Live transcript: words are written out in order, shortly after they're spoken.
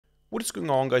What is going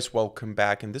on, guys? Welcome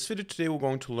back. In this video today we're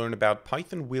going to learn about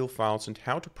Python wheel files and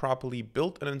how to properly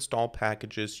build and install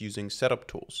packages using setup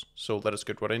tools. So let us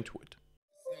get right into it.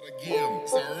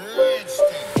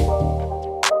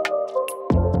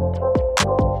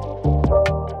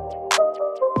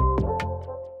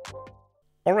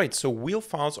 Alright, so wheel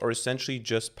files are essentially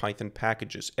just Python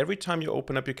packages. Every time you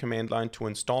open up your command line to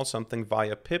install something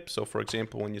via pip, so for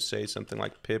example when you say something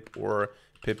like pip or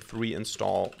pip3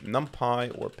 install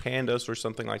numpy or pandas or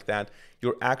something like that,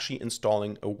 you're actually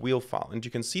installing a wheel file. And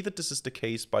you can see that this is the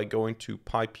case by going to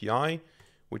py,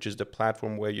 which is the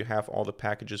platform where you have all the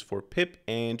packages for pip,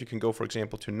 and you can go, for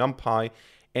example, to numpy,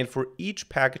 and for each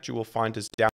package you will find this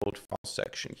download file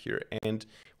section here. And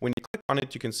when you click on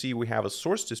it, you can see we have a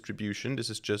source distribution. This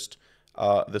is just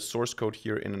the source code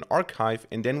here in an archive,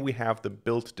 and then we have the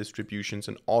build distributions,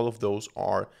 and all of those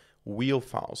are wheel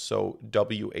files, so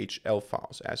WHL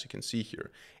files, as you can see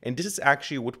here. And this is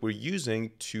actually what we're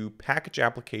using to package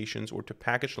applications or to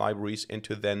package libraries and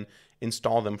to then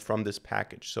install them from this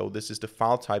package. So this is the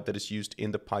file type that is used in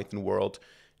the Python world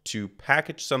to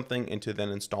package something and to then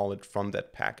install it from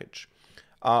that package.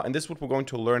 And this is what we're going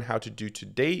to learn how to do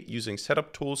today using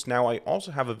setup tools. Now, I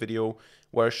also have a video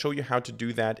where I show you how to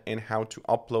do that and how to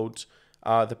upload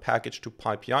the package to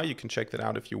PyPI. You can check that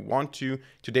out if you want to.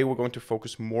 Today, we're going to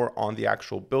focus more on the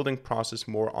actual building process,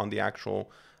 more on the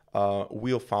actual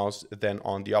wheel files than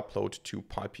on the upload to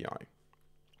PyPI.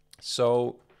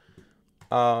 So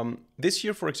this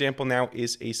here, for example, now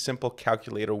is a simple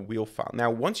calculator wheel file.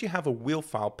 Now, once you have a wheel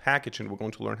file package, and we're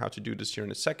going to learn how to do this here in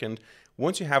a second,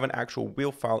 once you have an actual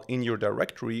wheel file in your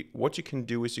directory, what you can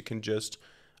do is you can just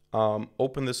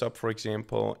open this up, for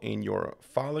example, in your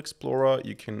file explorer.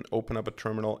 You can open up a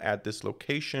terminal at this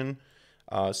location,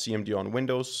 CMD on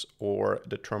Windows or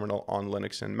the terminal on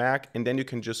Linux and Mac, and then you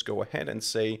can just go ahead and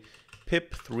say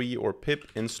pip3 or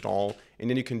pip install, and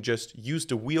then you can just use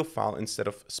the wheel file instead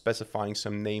of specifying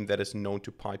some name that is known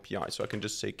to PyPI. So I can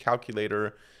just say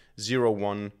calculator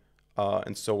 01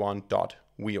 and so on dot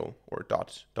wheel or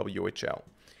dot WHL.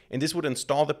 And this would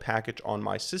install the package on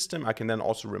my system. I can then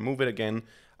also remove it again.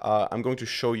 I'm going to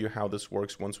show you how this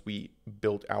works once we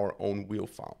build our own wheel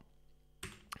file.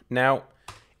 Now,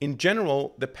 in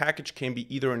general, the package can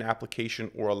be either an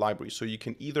application or a library. So you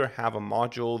can either have a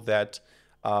module that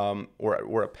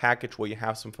or a package where you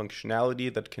have some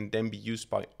functionality that can then be used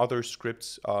by other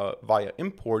scripts via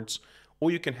imports, or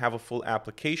you can have a full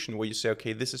application where you say,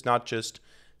 okay, this is not just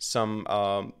some,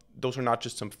 those are not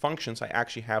just some functions. I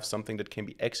actually have something that can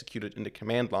be executed in the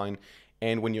command line.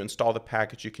 And when you install the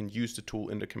package, you can use the tool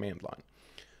in the command line.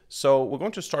 So we're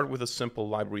going to start with a simple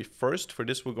library first. For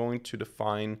this, we're going to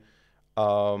define,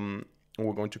 we're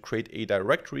going to create a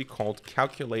directory called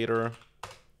calculator.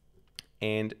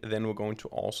 And then we're going to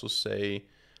also say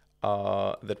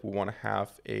that we want to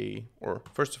have or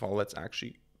first of all, let's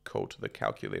actually code the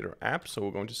calculator app. So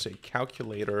we're going to say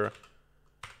calculator.py.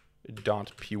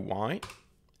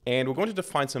 And we're going to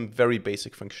define some very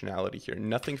basic functionality here.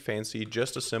 Nothing fancy,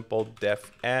 just a simple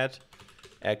def add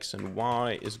x and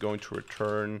y is going to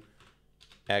return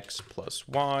x plus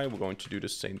y. We're going to do the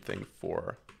same thing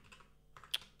for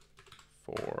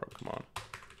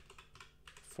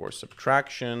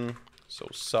subtraction. So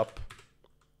sup,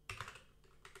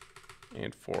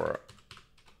 and for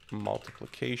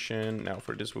multiplication. Now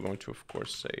for this, we're going to, of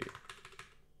course, say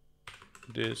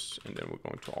this, and then we're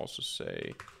going to also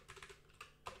say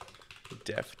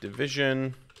def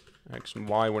division, x and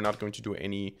y. We're not going to do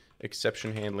any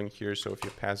exception handling here. So if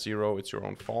you pass 0, it's your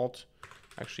own fault.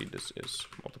 Actually, this is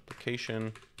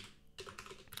multiplication.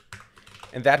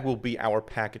 And that will be our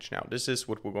package now. This is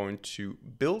what we're going to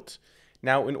build.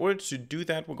 Now, in order to do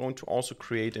that, we're going to also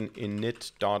create an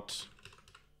init.py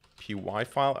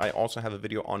file. I also have a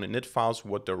video on init files,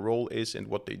 what their role is and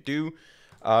what they do.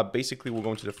 Basically, we're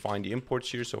going to define the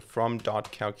imports here. So from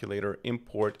 .calculator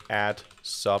import add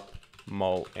sub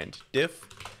mul and diff.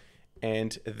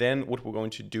 And then what we're going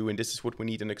to do, and this is what we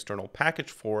need an external package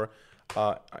for,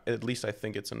 at least I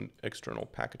think it's an external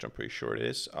package, I'm pretty sure it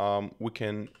is. We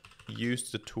can use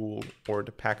the tool or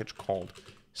the package called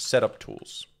setup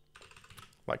tools.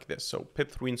 Like this. So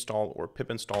pip3 install or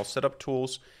pip install setup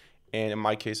tools. And in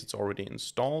my case, it's already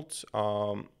installed.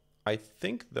 I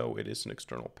think, though, it is an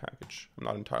external package. I'm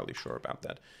not entirely sure about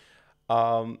that.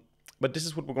 But this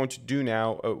is what we're going to do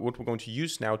now, what we're going to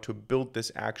use now to build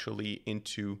this actually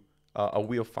into a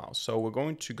wheel file. So we're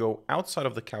going to go outside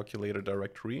of the calculator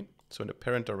directory, so in the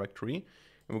parent directory,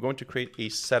 and we're going to create a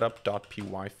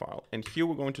setup.py file. And here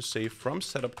we're going to say from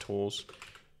setup tools,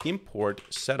 import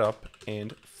setup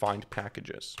and find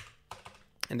packages.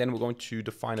 And then we're going to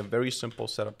define a very simple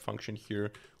setup function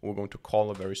here. We're going to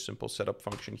call a very simple setup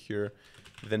function here.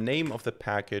 The name of the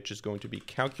package is going to be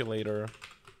calculator.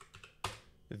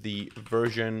 The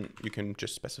version, you can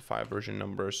just specify a version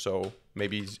number. So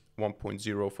maybe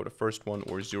 1.0 for the first one,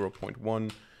 or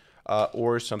 0.1,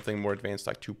 or something more advanced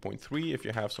like 2.3 if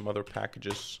you have some other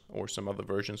packages or some other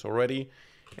versions already.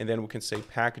 And then we can say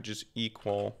packages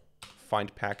equal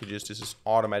find packages. This is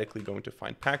automatically going to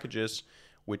find packages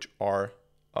which are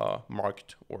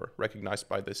marked or recognized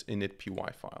by this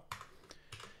init.py file.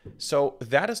 So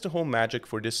that is the whole magic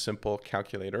for this simple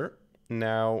calculator.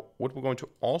 Now, what we're going to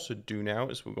also do now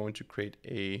is we're going to create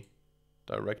a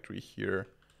directory here,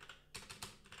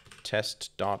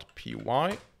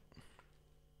 test.py.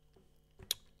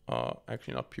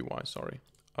 Actually not py, sorry,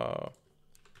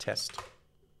 test.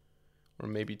 Or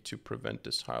maybe to prevent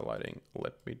this highlighting,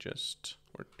 let me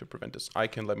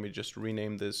just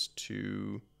rename this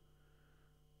to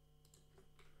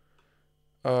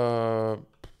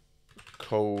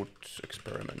code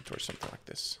experiment or something like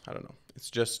this. I don't know. It's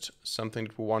just something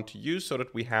that we want to use so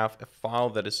that we have a file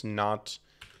that is not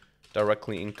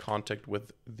directly in contact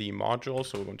with the module.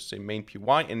 So we're going to say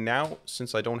main.py. And now,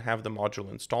 since I don't have the module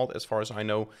installed, as far as I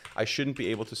know, I shouldn't be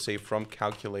able to say from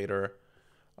calculator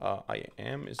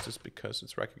is this because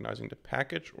it's recognizing the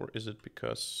package, or is it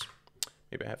because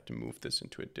maybe I have to move this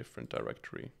into a different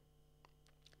directory?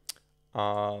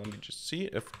 Let me just see.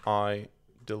 If I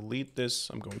delete this,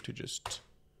 I'm going to just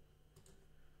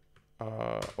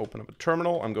open up a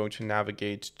terminal. I'm going to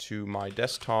navigate to my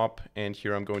desktop, and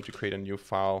here I'm going to create a new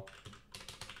file,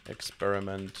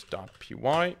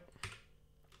 experiment.py.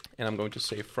 And I'm going to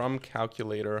say from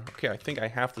calculator. Okay, I think I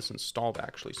have this installed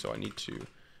actually, so I need to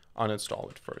uninstall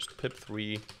it first.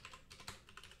 pip3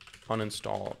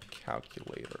 uninstall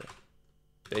calculator.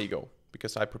 There you go.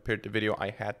 Because I prepared the video, I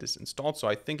had this installed. So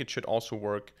I think it should also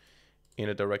work in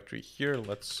a directory here.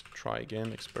 Let's try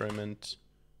again. Experiment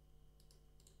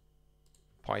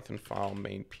Python file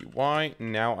main.py.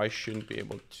 Now I shouldn't be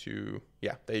able to,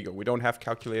 yeah, there you go. We don't have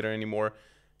calculator anymore.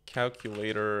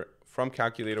 Calculator, from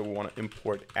calculator, we want to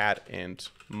import add and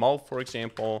mul, for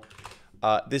example.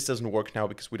 This doesn't work now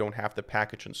because we don't have the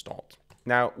package installed.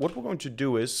 Now, what we're going to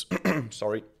do is,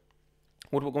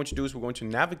 what we're going to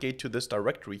navigate to this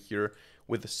directory here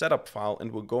with the setup file,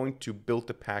 and we're going to build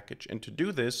the package. And to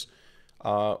do this,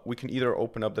 we can either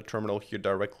open up the terminal here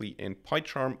directly in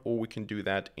PyCharm, or we can do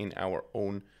that in our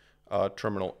own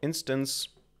terminal instance.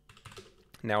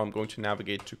 Now I'm going to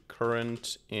navigate to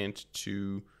current and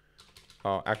to,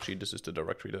 actually this is the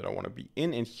directory that I want to be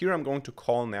in. And here I'm going to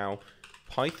call now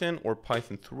Python or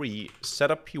Python 3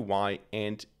 setup.py,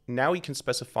 and now you can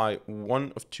specify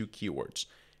one of two keywords.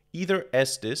 Either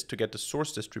sdist to get the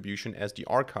source distribution as the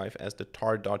archive as the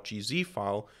tar.gz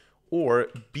file, or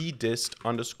bdist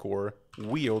underscore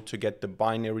wheel to get the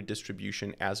binary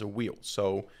distribution as a wheel.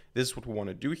 So this is what we want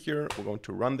to do here. We're going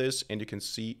to run this, and you can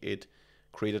see it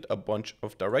created a bunch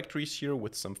of directories here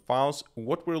with some files.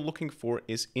 What we're looking for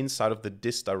is inside of the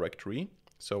dist directory.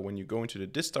 So when you go into the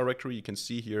dist directory, you can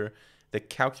see here the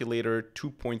calculator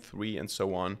 2.3 and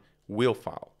so on wheel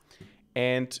file.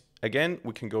 And again,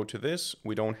 we can go to this.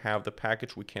 We don't have the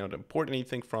package. We cannot import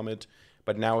anything from it.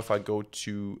 But now if I go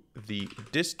to the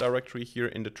dist directory here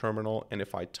in the terminal, and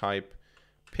if I type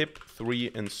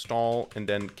pip3 install and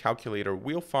then calculator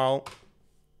wheel file,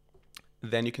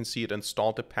 then you can see it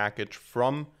installed the package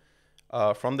from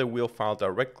the wheel file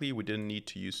directly. We didn't need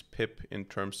to use pip in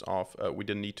terms of, we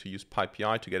didn't need to use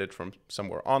PyPI to get it from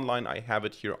somewhere online. I have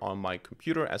it here on my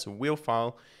computer as a wheel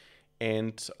file.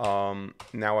 And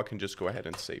now I can just go ahead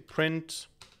and say print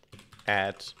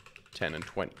add 10 and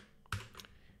 20.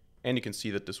 And you can see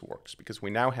that this works because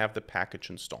we now have the package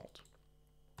installed.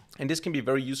 And this can be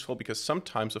very useful because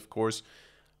sometimes, of course,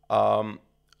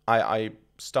 I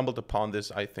stumbled upon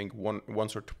this, I think,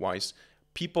 once or twice.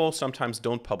 People sometimes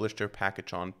don't publish their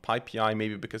package on PyPI,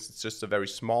 maybe because it's just a very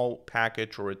small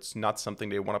package or it's not something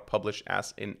they want to publish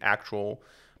as an actual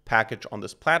package on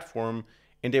this platform,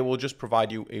 and they will just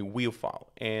provide you a wheel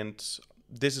file. And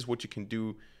this is what you can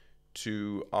do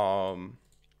to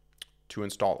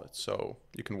install it. So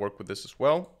you can work with this as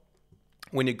well.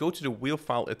 When you go to the wheel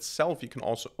file itself, you can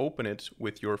also open it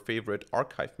with your favorite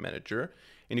archive manager,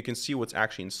 and you can see what's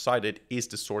actually inside it is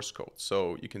the source code.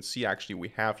 So you can see actually we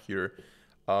have here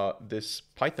this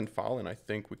Python file, and I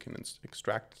think we can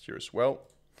extract it here as well.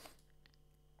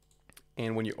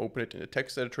 And when you open it in the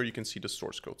text editor, you can see the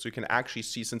source code. So you can actually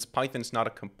see, since Python is not a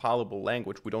compilable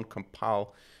language, we don't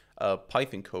compile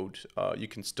Python code, you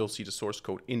can still see the source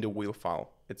code in the wheel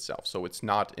file itself. So it's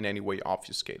not in any way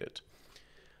obfuscated.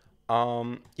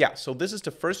 Yeah, so this is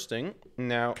the first thing.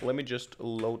 Now, let me just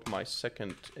load my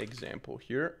second example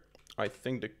here. I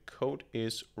think the code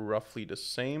is roughly the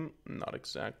same, not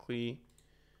exactly,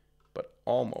 but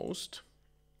almost.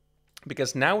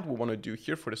 Because now what we want to do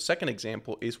here for the second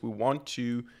example is we want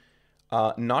to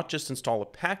not just install a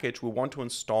package, we want to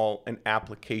install an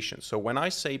application. So when I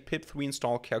say pip3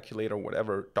 install calculator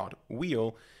whatever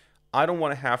 .wheel, I don't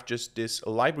want to have just this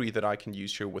library that I can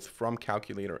use here with from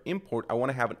calculator import. I want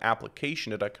to have an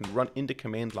application that I can run in the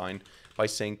command line by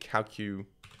saying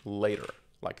calculator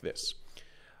like this.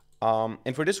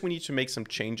 And for this, we need to make some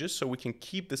changes. So we can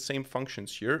keep the same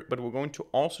functions here, but we're going to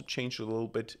also change a little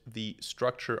bit the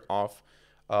structure of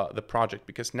the project,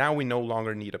 because now we no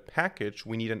longer need a package,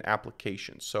 we need an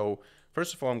application. So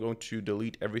first of all, I'm going to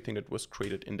delete everything that was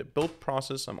created in the build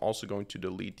process. I'm also going to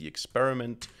delete the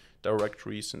experiment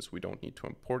directory since we don't need to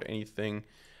import anything.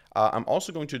 I'm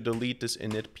also going to delete this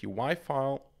init.py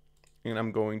file, and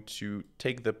I'm going to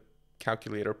take the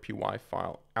calculator.py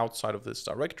file outside of this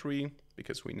directory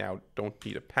because we now don't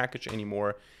need a package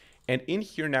anymore. And in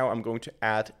here now I'm going to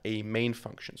add a main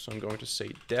function. So I'm going to say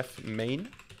def main,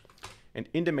 and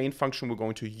in the main function we're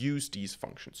going to use these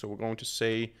functions. So we're going to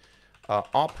say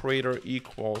operator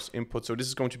equals input. So this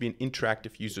is going to be an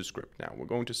interactive user script now. We're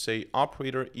going to say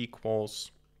operator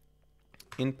equals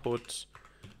input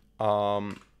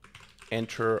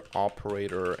enter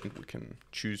operator, and we can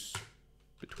choose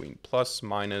between plus,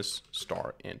 minus,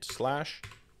 star, and slash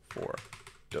for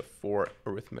the 4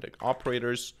 arithmetic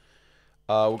operators.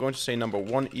 We're going to say number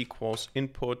 1 equals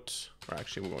input, or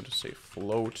actually we're going to say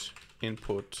float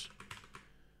input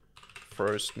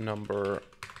first number,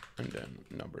 and then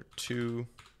number 2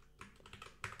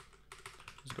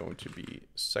 is going to be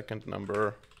second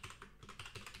number,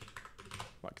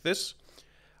 like this.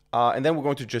 And then we're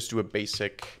going to just do a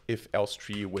basic if-else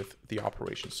tree with the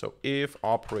operation. So if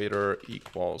operator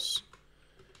equals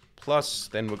plus,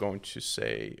 then we're going to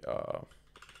say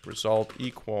result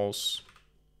equals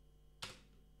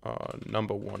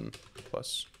number 1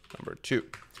 plus number 2.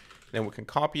 Then we can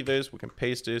copy this, we can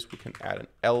paste this, we can add an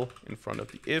L in front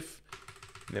of the if.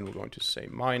 And then we're going to say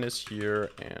minus here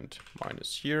and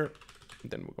minus here.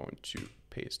 And then we're going to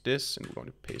paste this, and we're going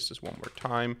to paste this one more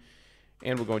time.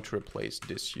 And we're going to replace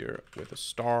this here with a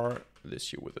star, this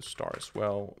here with a star as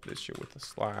well, this here with a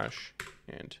slash,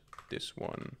 and this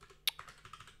one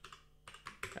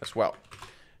as well.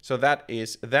 So that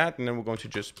is that, and then we're going to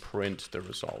just print the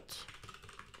result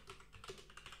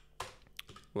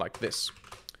like this.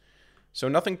 So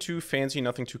nothing too fancy,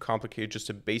 nothing too complicated, just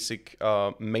a basic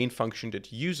main function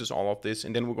that uses all of this.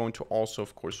 And then we're going to also,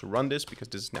 of course, run this because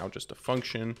this is now just a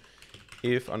function.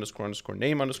 If underscore underscore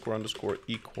name underscore underscore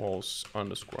equals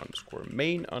underscore underscore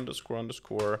main underscore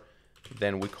underscore,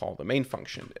 then we call the main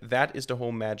function. That is the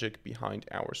whole magic behind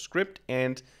our script.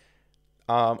 And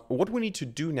what we need to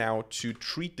do now to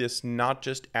treat this not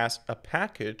just as a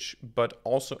package, but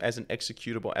also as an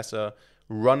executable, as a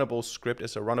runnable script,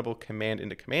 as a runnable command in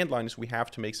the command line, is we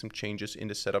have to make some changes in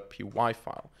the setup.py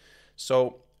file.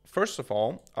 So first of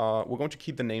all, we're going to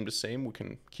keep the name the same. We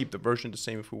can keep the version the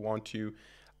same if we want to.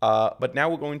 But now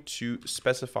we're going to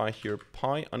specify here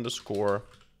pi underscore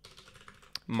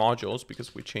modules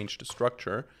because we changed the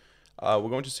structure. We're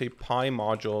going to say pi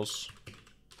modules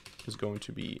is going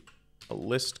to be a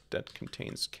list that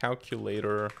contains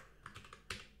calculator.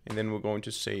 And then we're going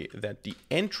to say that the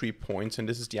entry points, and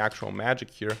this is the actual magic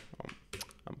here.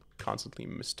 I'm constantly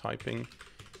mistyping.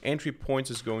 Entry points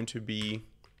is going to be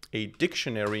a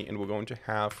dictionary, and we're going to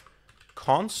have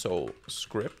console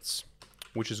scripts,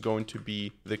 which is going to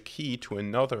be the key to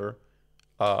another,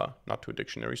 not to a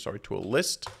dictionary, sorry, to a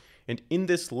list. And in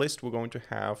this list, we're going to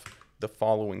have the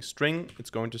following string.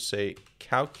 It's going to say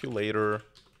calculator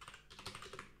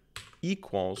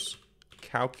equals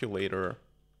calculator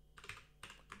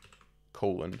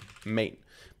colon main.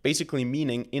 Basically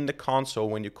meaning in the console,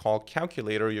 when you call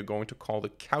calculator, you're going to call the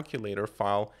calculator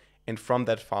file, and from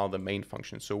that file, the main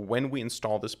function. So when we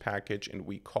install this package and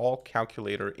we call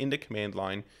calculator in the command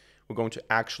line, we're going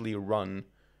to actually run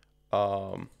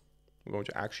the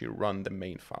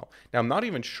main file. Now, I'm not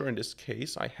even sure in this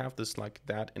case, I have this like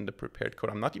that in the prepared code.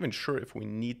 I'm not even sure if we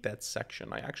need that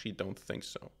section. I actually don't think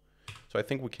so. So I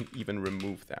think we can even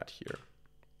remove that here.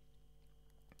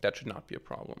 That should not be a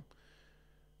problem.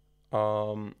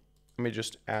 Let me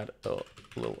just add a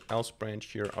little else branch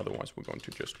here. Otherwise, we're going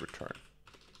to just return.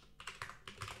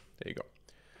 There you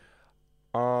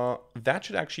go. That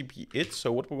should actually be it.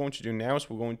 So what we're going to do now is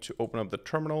we're going to open up the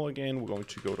terminal again. We're going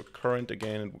to go to current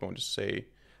again, and we're going to say,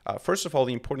 first of all,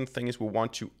 the important thing is we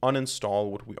want to uninstall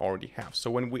what we already have. So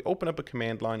when we open up a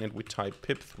command line and we type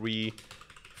pip3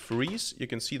 freeze, you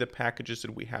can see the packages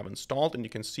that we have installed, and you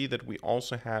can see that we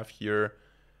also have here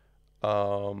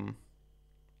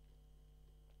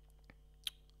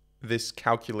this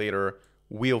calculator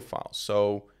wheel file.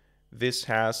 So this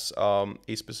has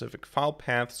a specific file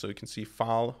path, so you can see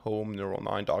file, home, neural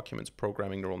 9, documents,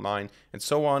 programming, neural 9, and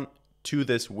so on to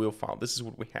this wheel file. This is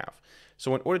what we have.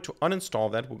 So in order to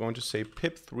uninstall that, we're going to say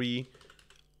pip3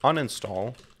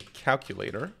 uninstall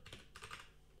calculator,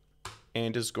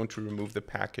 and is going to remove the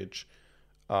package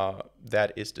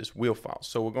that is this wheel file.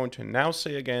 So we're going to now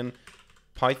say again,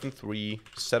 Python 3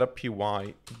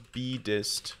 setup.py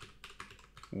bdist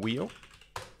wheel,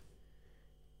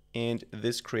 and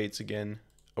this creates again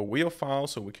a wheel file,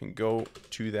 so we can go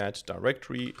to that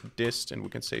directory dist and we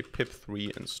can say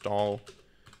pip3 install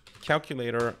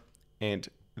calculator, and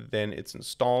then it's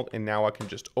installed. And now I can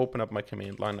just open up my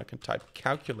command line, I can type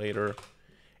calculator,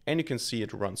 and you can see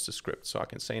it runs the script. So I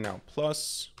can say now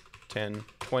plus 10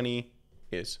 20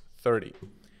 is 30.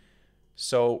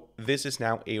 So this is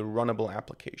now a runnable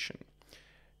application.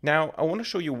 Now, I want to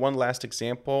show you one last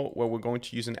example where we're going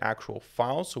to use an actual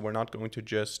file. So we're not going to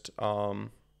just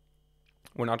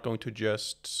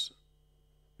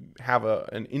have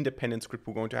an independent script.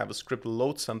 We're going to have a script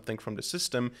load something from the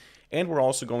system, and we're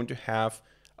also going to have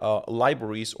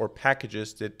libraries or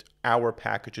packages that our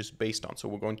package is based on. So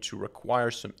we're going to require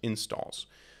some installs.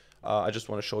 I just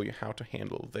want to show you how to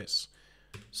handle this.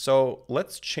 So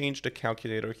let's change the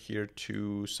calculator here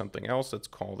to something else. Let's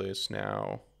call this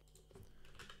now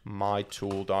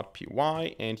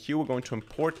mytool.py, and here we're going to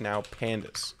import now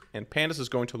pandas, and pandas is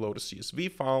going to load a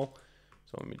CSV file.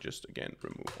 So let me just again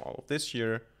remove all of this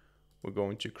here. We're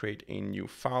going to create a new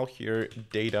file here,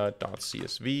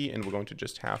 data.csv, and we're going to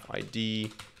just have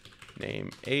ID, name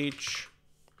H,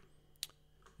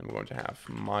 and we're going to have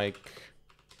Mike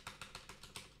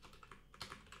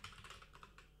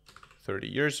 30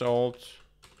 years old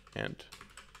and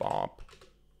Bob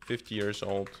 50 years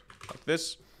old, like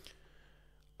this.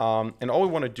 And all we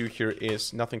want to do here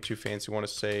is nothing too fancy. We want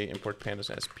to say import pandas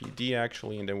as PD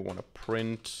actually, and then we want to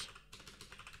print.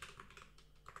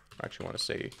 I actually want to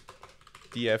say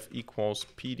df equals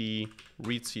PD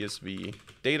read CSV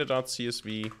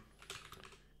data.csv,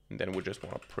 and then we just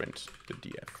want to print the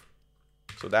df.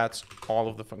 So that's all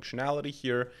of the functionality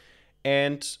here.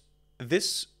 And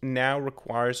this now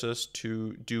requires us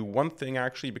to do one thing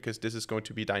actually, because this is going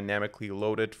to be dynamically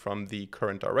loaded from the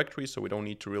current directory. So we don't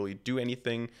need to really do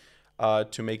anything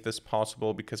to make this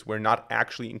possible, because we're not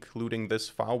actually including this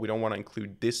file. We don't want to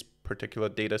include this particular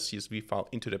data CSV file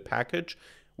into the package.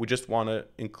 We just want to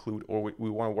include, or we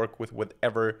want to work with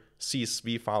whatever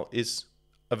CSV file is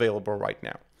available right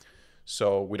now.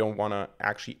 So we don't want to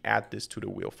actually add this to the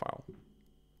wheel file.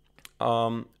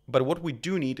 But what we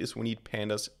do need is we need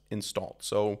pandas installed.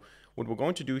 So what we're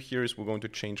going to do here is we're going to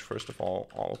change, first of all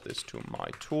of this to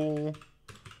mytool,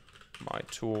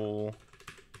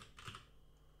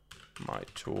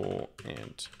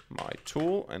 and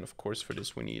mytool. And of course, for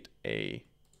this, we need a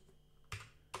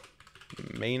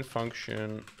main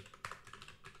function.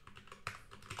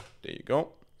 There you go.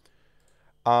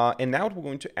 And now what we're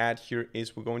going to add here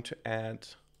is we're going to add,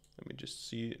 let me just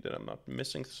see that I'm not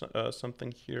missing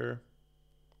something here.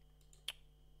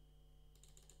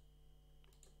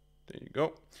 There you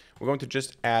go. We're going to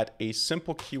just add a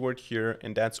simple keyword here,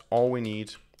 and that's all we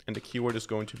need. And the keyword is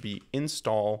going to be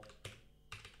install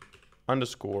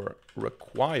underscore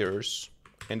requires,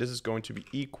 and this is going to be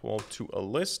equal to a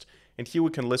list. And here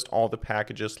we can list all the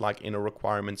packages like in a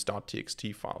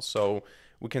requirements.txt file. So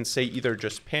we can say either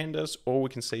just pandas, or we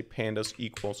can say pandas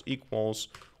equals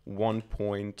 1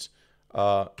 point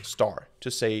star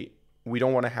to say we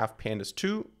don't want to have pandas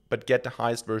 2, but get the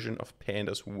highest version of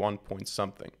pandas 1 point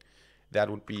something. That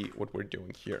would be what we're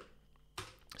doing here.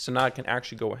 So now I can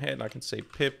actually go ahead and I can say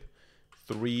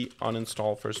pip3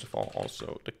 uninstall, first of all,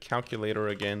 also the calculator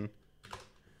again.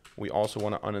 We also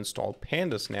want to uninstall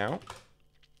pandas now,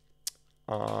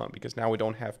 because now we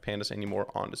don't have pandas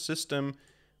anymore on the system.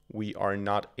 We are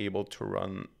not able to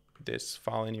run this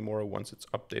file anymore once it's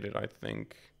updated, I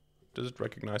think. Does it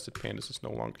recognize that pandas is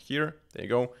no longer here? There you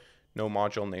go. No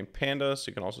module named pandas.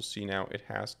 You can also see now it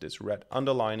has this red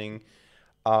underlining.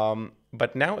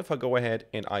 But now if I go ahead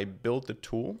and I build the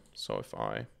tool, so if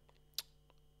I,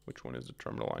 which one is the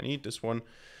terminal I need? This one.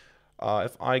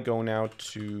 If I go now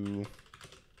to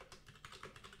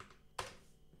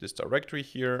this directory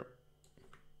here,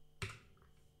 let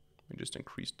me just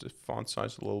increase the font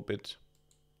size a little bit.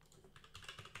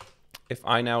 If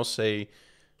I now say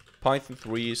Python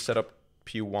 3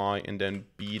 setup.py and then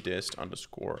bdist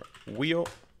underscore wheel,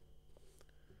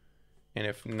 and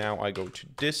if now I go to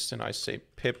dist and I say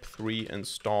pip3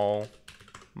 install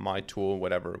my tool,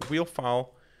 whatever, wheel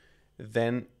file.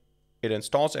 Then it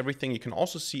installs everything. You can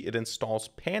also see it installs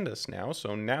pandas now.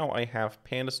 So now I have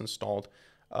pandas installed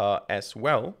as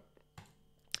well.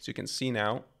 So you can see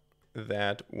now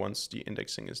that once the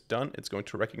indexing is done, it's going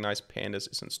to recognize pandas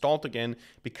is installed again,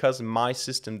 because my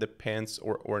system depends,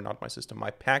 or not my system,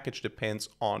 my package depends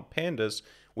on pandas,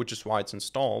 which is why it's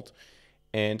installed.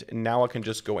 And now I can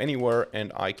just go anywhere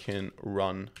and I can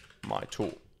run my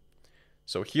tool.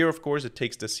 So here, of course, it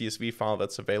takes the CSV file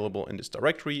that's available in this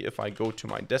directory. If I go to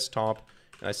my desktop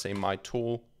and I say my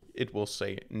tool, it will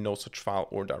say no such file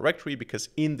or directory, because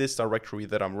in this directory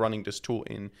that I'm running this tool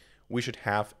in, we should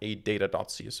have a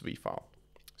data.csv file.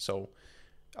 So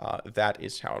that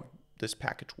is how this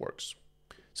package works.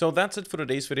 So that's it for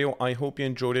today's video. I hope you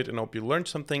enjoyed it and hope you learned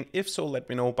something. If so, let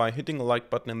me know by hitting the like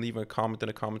button and leaving a comment in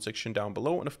the comment section down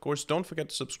below. And of course, don't forget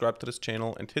to subscribe to this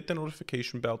channel and hit the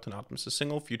notification bell to not miss a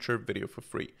single future video for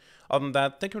free. Other than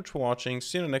that, thank you much for watching.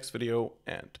 See you in the next video,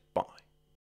 and bye.